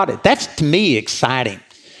 I've got it. That's to me exciting.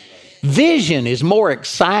 Vision is more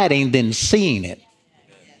exciting than seeing it.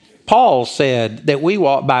 Paul said that we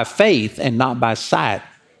walk by faith and not by sight.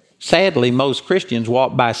 Sadly, most Christians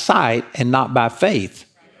walk by sight and not by faith.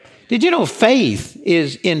 Did you know faith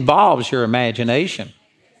involves your imagination?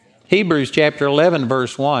 Hebrews chapter 11,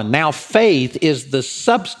 verse 1. Now faith is the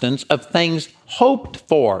substance of things hoped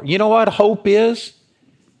for. You know what hope is?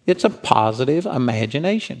 It's a positive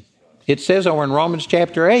imagination. It says over in Romans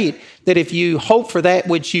chapter 8 that if you hope for that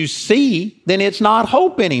which you see, then it's not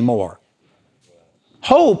hope anymore.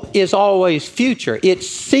 Hope is always future. It's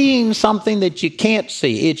seeing something that you can't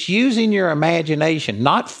see. It's using your imagination,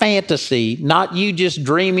 not fantasy, not you just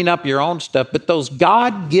dreaming up your own stuff, but those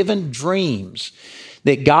God-given dreams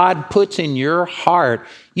that God puts in your heart.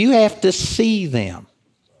 You have to see them.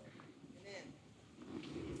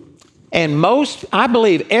 And I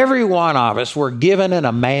believe every one of us were given an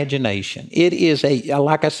imagination. It is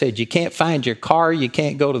like I said, you can't find your car, you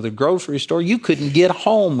can't go to the grocery store, you couldn't get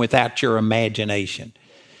home without your imagination.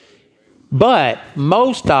 But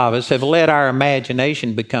most of us have let our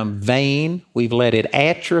imagination become vain. We've let it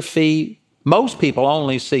atrophy. Most people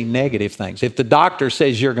only see negative things. If the doctor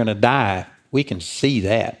says you're going to die, we can see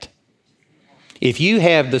that. If you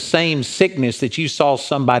have the same sickness that you saw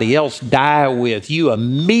somebody else die with, you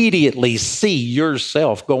immediately see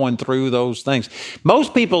yourself going through those things.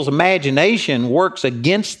 Most people's imagination works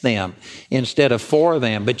against them instead of for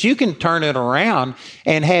them. But you can turn it around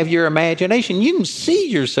and have your imagination. You can see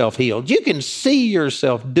yourself healed. You can see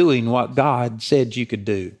yourself doing what God said you could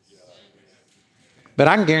do. But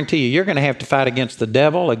I can guarantee you're going to have to fight against the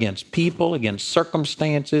devil, against people, against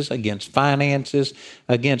circumstances, against finances,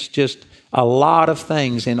 against just a lot of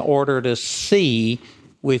things in order to see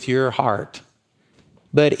with your heart.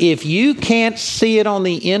 But if you can't see it on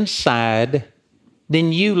the inside,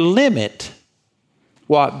 then you limit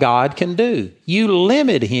what God can do. You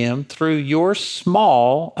limit Him through your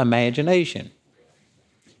small imagination.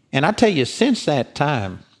 And I tell you, since that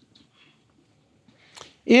time,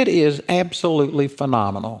 it is absolutely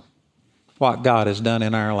phenomenal what God has done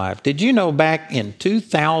in our life. Did you know back in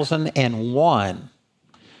 2001,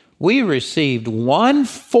 we received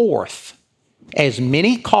 1/4 as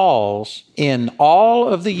many calls in all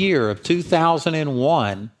of the year of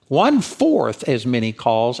 2001, 1/4 as many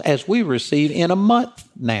calls as we receive in a month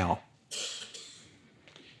now.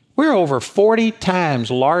 We're over 40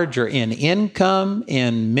 times larger in income,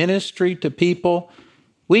 in ministry to people.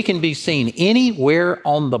 We can be seen anywhere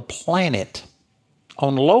on the planet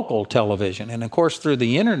on local television. And of course, through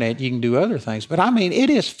the internet, you can do other things. But I mean, it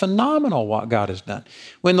is phenomenal what God has done.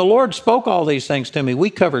 When the Lord spoke all these things to me, we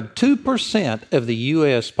covered 2% of the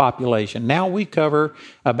U.S. population. Now we cover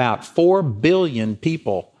about 4 billion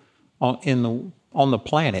people on the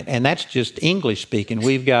planet. And that's just English speaking.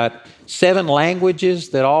 We've got 7 languages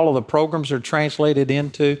that all of the programs are translated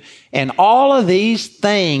into. And all of these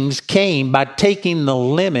things came by taking the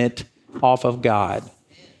limit off of God.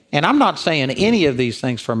 And I'm not saying any of these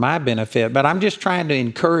things for my benefit, but I'm just trying to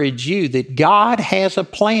encourage you that God has a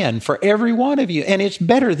plan for every one of you, and it's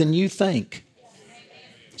better than you think.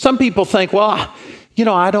 Some people think, well,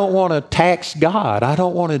 I don't want to tax God. I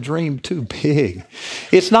don't want to dream too big.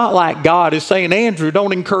 It's not like God is saying, Andrew,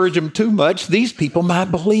 don't encourage them too much. These people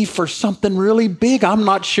might believe for something really big. I'm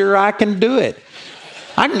not sure I can do it.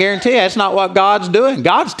 I can guarantee you that's not what God's doing.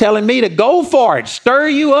 God's telling me to go for it, stir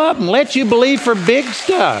you up and let you believe for big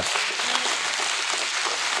stuff.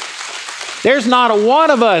 There's not a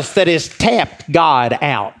one of us that has tapped God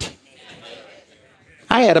out.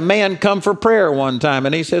 I had a man come for prayer one time,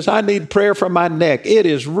 and he says, I need prayer for my neck. It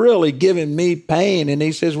is really giving me pain. And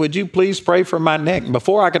he says, would you please pray for my neck? And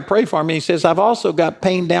before I could pray for him, he says, I've also got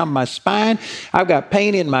pain down my spine. I've got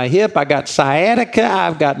pain in my hip. I got sciatica.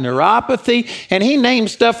 I've got neuropathy. And he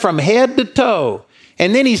named stuff from head to toe.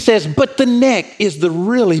 And then he says, but the neck is the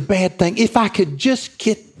really bad thing. If I could just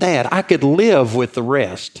get that, I could live with the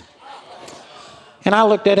rest. And I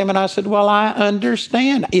looked at him and I said, well, I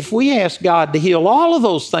understand. If we ask God to heal all of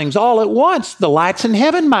those things all at once, the lights in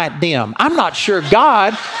heaven might dim. I'm not sure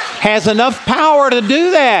God has enough power to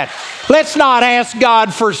do that. Let's not ask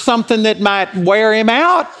God for something that might wear him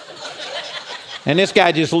out. And this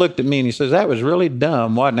guy just looked at me and he says, that was really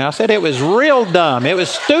dumb, wasn't it? I said, it was real dumb. It was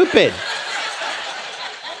stupid.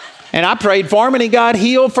 And I prayed for him and he got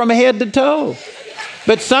healed from head to toe.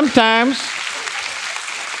 But sometimes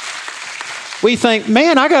we think,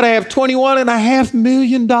 man, I got to have $21.5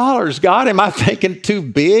 million. God, am I thinking too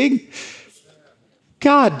big?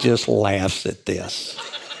 God just laughs at this.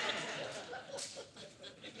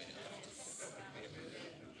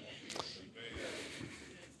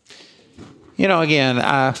 Again,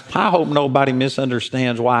 I hope nobody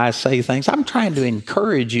misunderstands why I say things. I'm trying to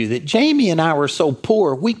encourage you that Jamie and I were so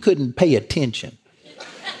poor, we couldn't pay attention.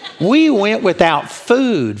 We went without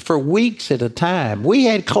food for weeks at a time. We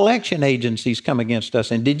had collection agencies come against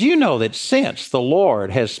us. And did you know that since the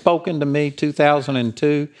Lord has spoken to me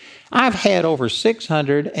 2002, I've had over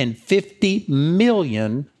 $650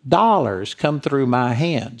 million come through my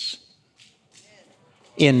hands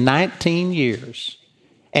in 19 years.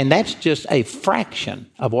 And that's just a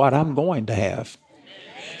fraction of what I'm going to have.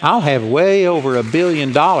 I'll have way over $1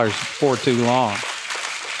 billion before too long.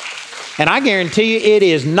 And I guarantee you it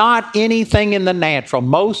is not anything in the natural.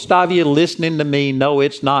 Most of you listening to me know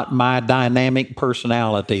it's not my dynamic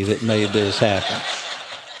personality that made this happen.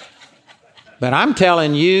 But I'm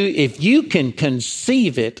telling you, if you can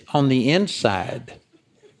conceive it on the inside,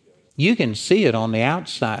 you can see it on the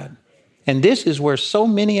outside. And this is where so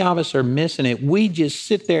many of us are missing it. We just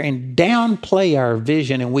sit there and downplay our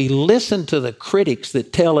vision, and we listen to the critics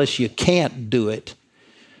that tell us you can't do it.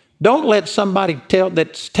 Don't let somebody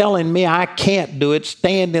that's telling me I can't do it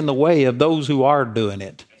stand in the way of those who are doing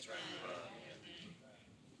it.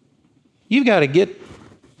 You got to get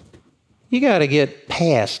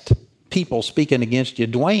past people speaking against you.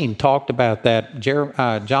 Dwayne talked about that, John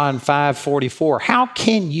 5:44. How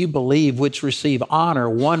can you believe which receive honor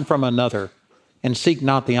one from another and seek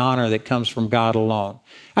not the honor that comes from God alone?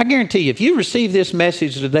 I guarantee you, if you receive this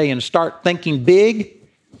message today and start thinking big,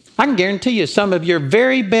 I can guarantee you some of your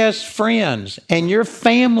very best friends and your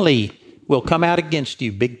family will come out against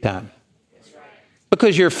you big time.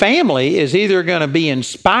 Because your family is either going to be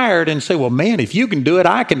inspired and say, well, man, if you can do it,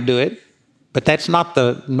 I can do it. But that's not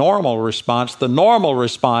the normal response. The normal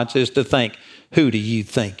response is to think, who do you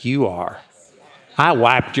think you are? I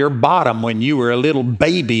wiped your bottom when you were a little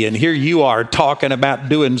baby, and here you are talking about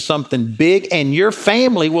doing something big, and your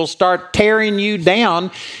family will start tearing you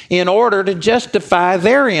down in order to justify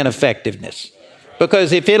their ineffectiveness.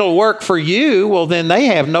 Because if it'll work for you, well, then they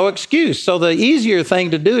have no excuse. So the easier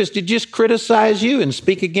thing to do is to just criticize you and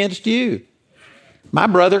speak against you. My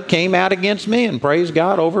brother came out against me, and praise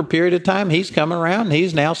God, over a period of time, he's come around, and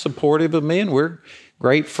he's now supportive of me, and we're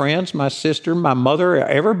great friends, my sister, my mother,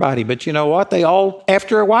 everybody. But you know what? They all,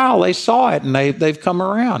 after a while, they saw it, and they've come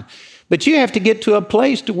around. But you have to get to a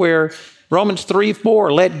place to where Romans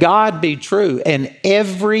 3:4, let God be true, and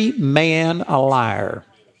every man a liar.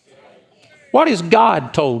 What has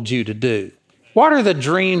God told you to do? What are the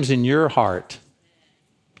dreams in your heart?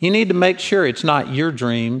 You need to make sure it's not your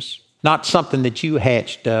dreams, not something that you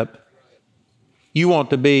hatched up. You want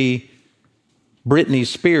to be Britney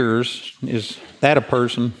Spears. Is that a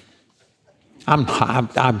person? I'm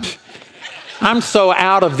so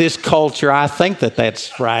out of this culture, I think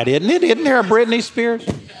that's right, isn't it? Isn't there a Britney Spears?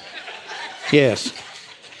 Yes.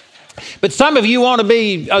 But some of you want to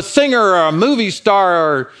be a singer or a movie star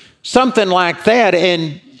or something like that.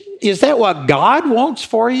 And is that what God wants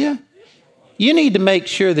for you? You need to make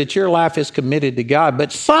sure that your life is committed to God.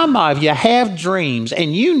 But some of you have dreams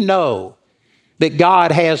and you know that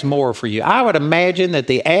God has more for you. I would imagine that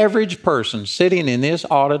the average person sitting in this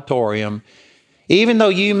auditorium, even though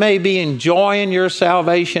you may be enjoying your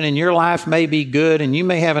salvation and your life may be good and you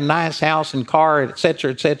may have a nice house and car, et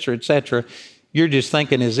cetera, you're just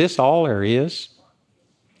thinking, is this all there is?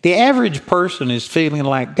 The average person is feeling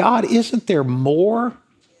like, God, isn't there more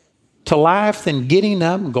to life than getting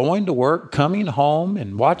up, going to work, coming home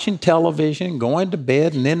and watching television, going to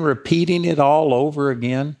bed and then repeating it all over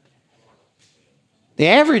again? The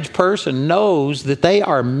average person knows that they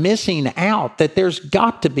are missing out, that there's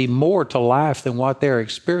got to be more to life than what they're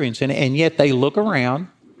experiencing, and yet they look around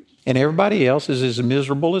and everybody else is as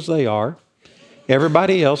miserable as they are.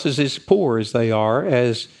 Everybody else is as poor as they are,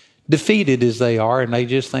 as defeated as they are, and they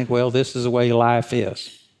just think, well, this is the way life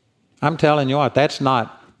is. I'm telling you what, that's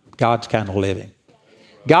not God's kind of living.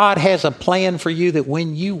 God has a plan for you that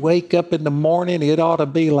when you wake up in the morning, it ought to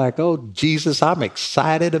be like, oh, Jesus, I'm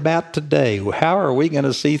excited about today. How are we going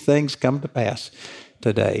to see things come to pass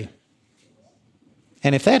today?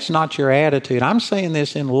 And if that's not your attitude, I'm saying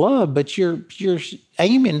this in love, but you're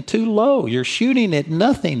aiming too low. You're shooting at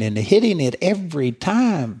nothing and hitting it every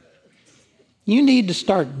time. You need to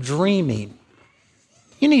start dreaming.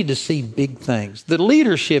 You need to see big things. The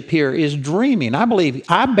leadership here is dreaming. I believe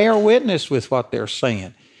I bear witness with what they're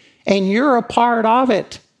saying. And you're a part of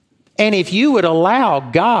it. And if you would allow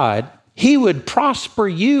God, He would prosper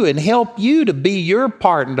you and help you to be your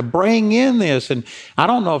part and to bring in this. And I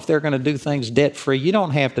don't know if they're going to do things debt-free. You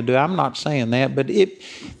don't have to do it. I'm not saying that. But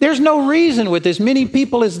there's no reason with as many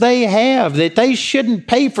people as they have that they shouldn't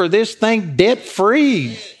pay for this thing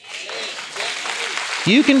debt-free.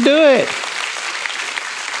 You can do it.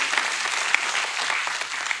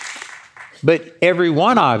 But every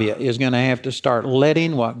one of you is going to have to start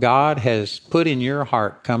letting what God has put in your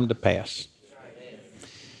heart come to pass.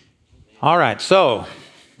 All right, so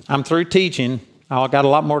I'm through teaching. I've got a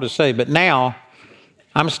lot more to say, but now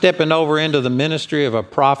I'm stepping over into the ministry of a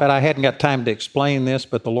prophet. I hadn't got time to explain this,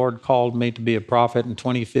 but the Lord called me to be a prophet in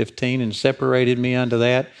 2015 and separated me unto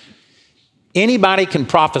that. Anybody can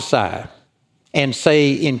prophesy and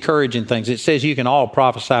say encouraging things. It says you can all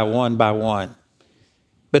prophesy one by one.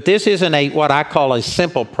 But this isn't what I call a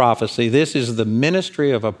simple prophecy. This is the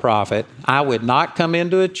ministry of a prophet. I would not come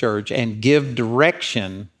into a church and give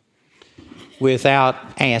direction without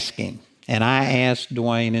asking. And I asked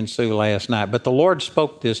Dwayne and Sue last night. But the Lord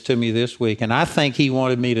spoke this to me this week, and I think He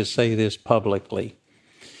wanted me to say this publicly.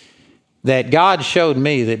 That God showed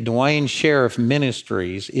me that Dwayne Sheriff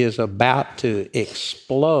Ministries is about to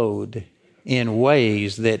explode in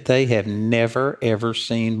ways that they have never, ever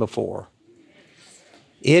seen before.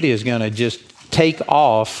 It is going to just take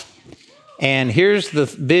off. And here's the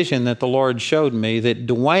vision that the Lord showed me, that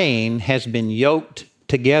Dwayne has been yoked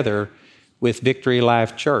together with Victory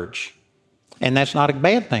Life Church. And that's not a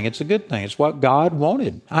bad thing. It's a good thing. It's what God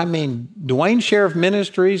wanted. I mean, Dwayne Sheriff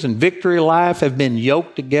Ministries and Victory Life have been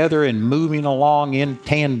yoked together and moving along in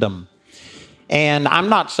tandem. And I'm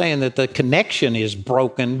not saying that the connection is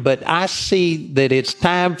broken, but I see that it's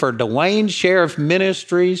time for Dwayne Sheriff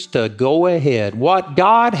Ministries to go ahead. What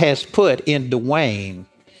God has put in Dwayne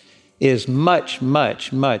is much,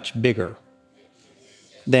 much, much bigger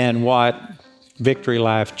than what Victory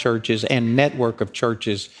Life churches and network of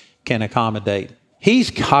churches can accommodate.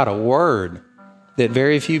 He's got a word that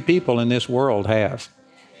very few people in this world have.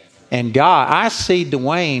 And God, I see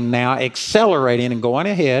Dwayne now accelerating and going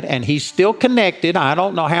ahead, and he's still connected. I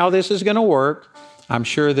don't know how this is going to work. I'm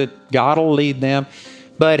sure that God will lead them.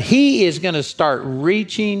 But he is going to start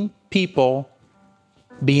reaching people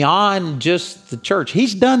beyond just the church.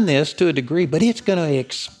 He's done this to a degree, but it's going to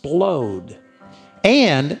explode.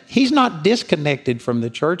 And he's not disconnected from the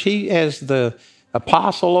church. He, as the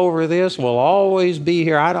apostle over this, will always be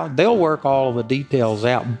here. They'll work all the details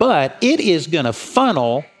out, but it is going to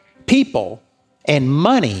funnel people and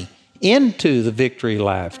money into the Victory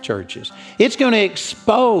Life churches. It's going to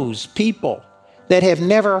expose people that have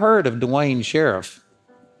never heard of Dwayne Sheriff,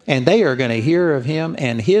 and they are going to hear of him,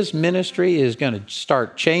 and his ministry is going to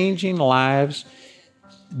start changing lives.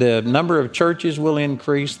 The number of churches will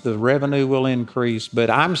increase, the revenue will increase, but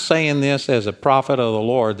I'm saying this as a prophet of the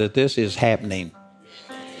Lord that this is happening,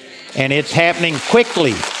 and it's happening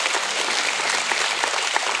quickly.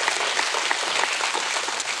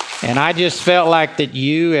 And I just felt like that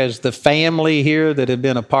you, as the family here that have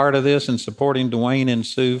been a part of this and supporting Dwayne and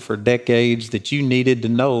Sue for decades, that you needed to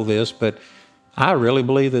know this. But I really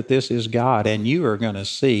believe that this is God, and you are going to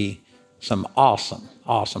see some awesome,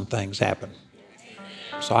 awesome things happen.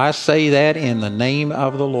 So I say that in the name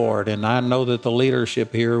of the Lord, and I know that the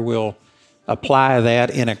leadership here will apply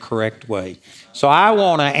that in a correct way. So I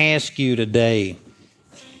want to ask you today,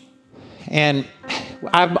 and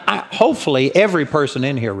hopefully every person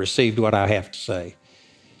in here received what I have to say.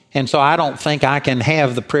 And so I don't think I can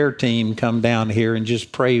have the prayer team come down here and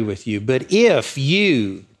just pray with you. But if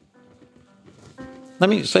you, let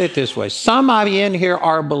me say it this way, some of you in here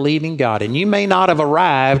are believing God, and you may not have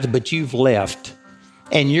arrived, but you've left.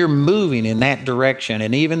 And you're moving in that direction.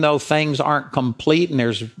 And even though things aren't complete and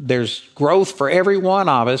there's growth for every one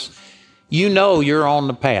of us, you know you're on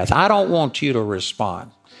the path. I don't want you to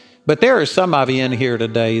respond. But there are some of you in here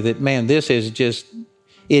today that, man, this is just,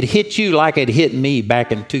 it hit you like it hit me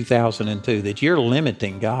back in 2002, that you're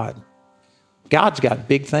limiting God. God's got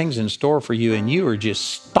big things in store for you, and you are just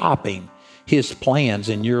stopping his plans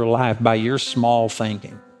in your life by your small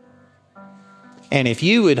thinking. And if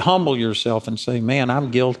you would humble yourself and say, man,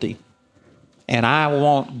 I'm guilty, and I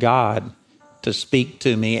want God to speak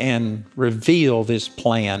to me and reveal this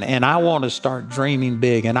plan, and I want to start dreaming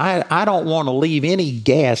big, and I don't want to leave any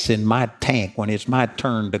gas in my tank when it's my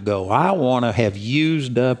turn to go. I want to have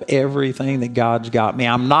used up everything that God's got me.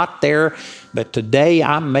 I'm not there, but today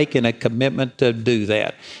I'm making a commitment to do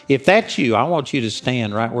that. If that's you, I want you to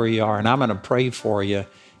stand right where you are, and I'm going to pray for you,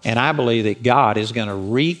 and I believe that God is going to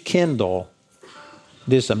rekindle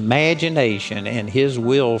this imagination and his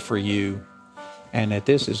will for you, and that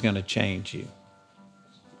this is going to change you.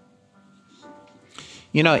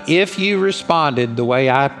 You know, if you responded the way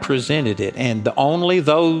I presented it, and only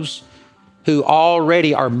those who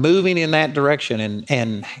already are moving in that direction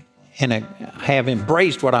and have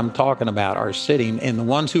embraced what I'm talking about are sitting, and the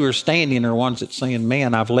ones who are standing are ones that saying,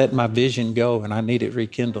 man, I've let my vision go and I need it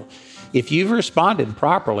rekindled. If you've responded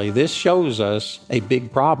properly, this shows us a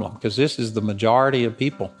big problem, because this is the majority of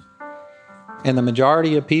people. And the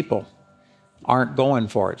majority of people aren't going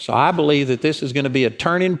for it. So I believe that this is going to be a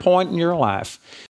turning point in your life.